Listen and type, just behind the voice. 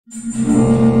Distant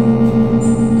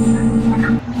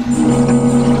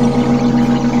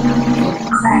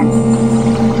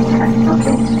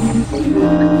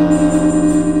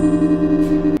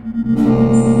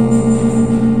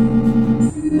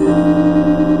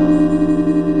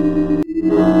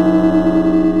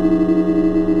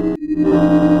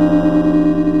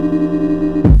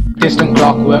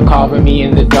clockwork carving me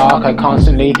in the dark. I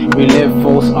constantly relive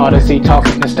false odyssey,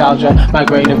 toxic nostalgia,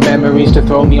 migraine of memories to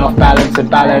throw me off balance. A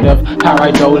ballad of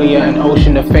pareidolia, an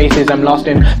ocean of faces. I'm lost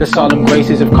in the solemn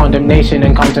graces of condemnation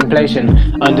and contemplation.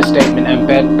 Understatement and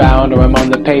bedbound, or I'm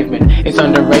on the pavement. It's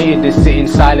underrated to sit in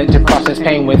silence to process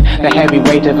pain with the heavy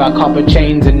weight of our copper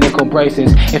chains and nickel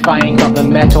braces. If I ain't got the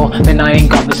metal, then I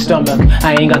ain't got the stomach.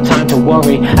 I ain't got time to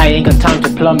worry, I ain't got time to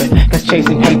plummet. Cause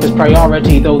chasing paper's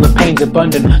priority, though the pain's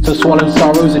abundant. So swallowed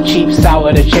sorrow's a cheap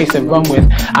sour to chase and run with.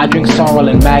 I drink sorrel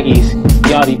and Maggies,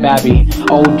 Yardie, babby,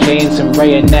 old J and some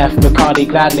Wray and Neph, Bacardi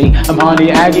gladly. I'm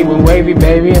hardly aggy when wavy,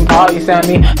 baby, and party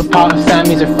Sami. But part of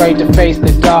Sammy's afraid to face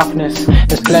the darkness.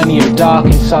 There's plenty of dark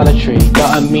and solitary.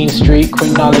 Got a mean streak,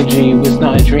 chronology was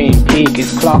not a dream. Peak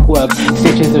is clockwork,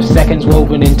 stitches of seconds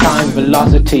woven in time,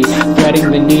 velocity. Threading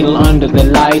the needle under the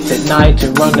light at night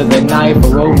to run to the knife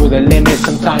or over the limit.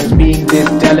 Sometimes being this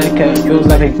delicate feels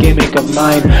like a gimmick of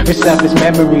mine. Resurface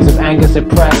memories of anger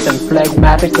suppressed and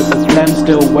phlegmatic, but the phlegm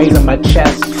still weighs on my chest.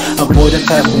 Avoidant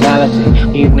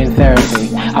personality, even in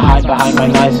therapy. I hide behind my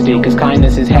nicety, cause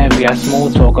kindness is heavy. I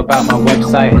small talk about my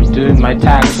website and doing my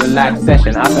tags. Relaxed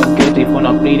session, I felt guilty for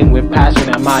not bleeding with passion.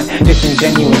 Am I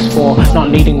disingenuous for not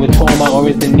leading with trauma, or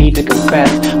is the need to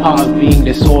confess part of being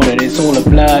disordered? It's all a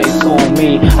blur, it's all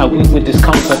me. I weep with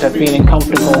discomfort, I feel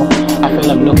uncomfortable. I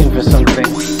feel I'm looking for something.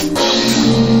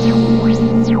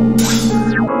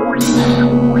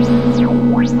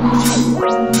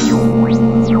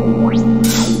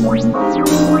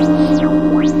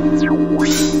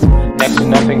 Next to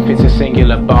nothing fits a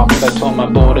singular box. I tore my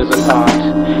borders apart.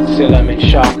 Still I'm in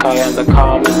shock. I am the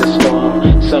calm and the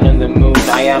storm, sun and the moon.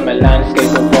 I am a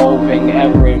landscape evolving,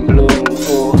 ever in bloom.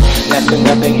 Ooh. Next to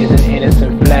nothing is an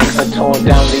innocent flex. I tore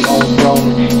down the old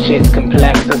throne. Shit's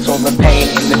complex. I saw the pain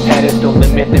in the pedestal, the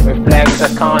myth it reflects. I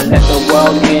can't let the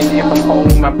world in if I'm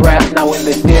holding my breath. Now in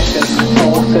the distance,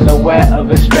 small silhouette of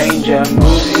a stranger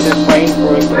moves in the frame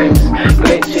for a glimpse.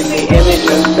 Glitch in the image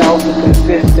of self is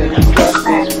consistent. Trust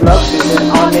this flux is an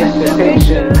honest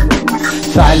depiction.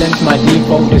 Silence my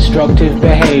default destructive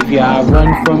behavior. I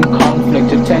run from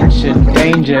conflict, attention,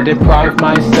 danger. Deprive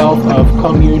myself of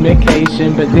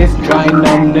communication. But this dry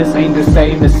numbness ain't the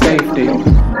same as safety.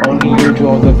 Only you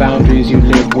draw the boundaries you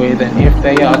live with, and if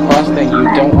they are crossed, then you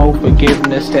don't owe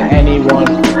forgiveness to anyone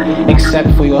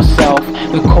except for yourself.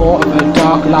 The core of a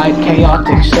dark light,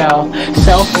 chaotic shell.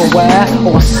 Self-aware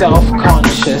or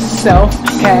self-conscious,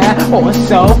 self-care or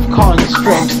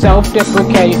self-construct.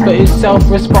 Self-deprecate but is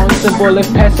self-responsible.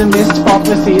 If pessimist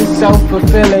prophecy is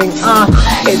self-fulfilling,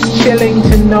 it's chilling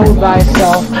to know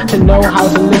thyself, to know how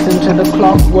to listen to the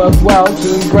clockwork well,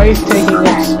 to embrace taking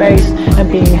up space and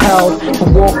being held, to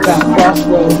walk that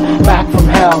crossroad back from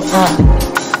hell.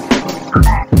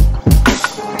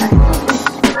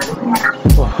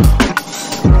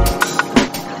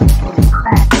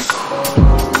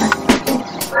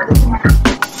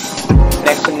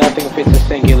 Next to nothing fits a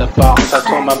singular box. I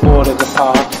tore my borders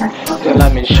apart. Still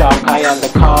I'm in shock. I am the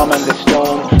calm and the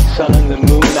storm, sun and the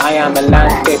moon. I am a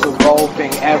landscape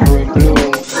evolving, ever in bloom.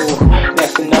 Ooh.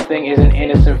 Next to nothing is an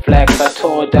innocent flex. I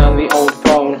tore down the old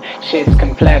throne. Shit's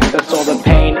complex. I saw the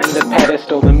pain in the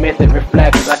pedestal, the myth it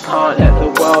reflects. I can't let the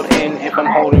world in if I'm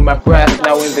holding my breath.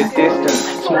 Now in the distance,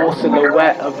 small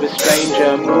silhouette of a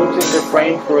stranger moves into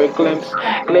frame for a glimpse.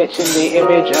 Glitch in the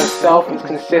image of self is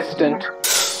consistent.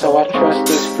 So I trust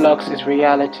this flux is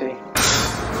reality.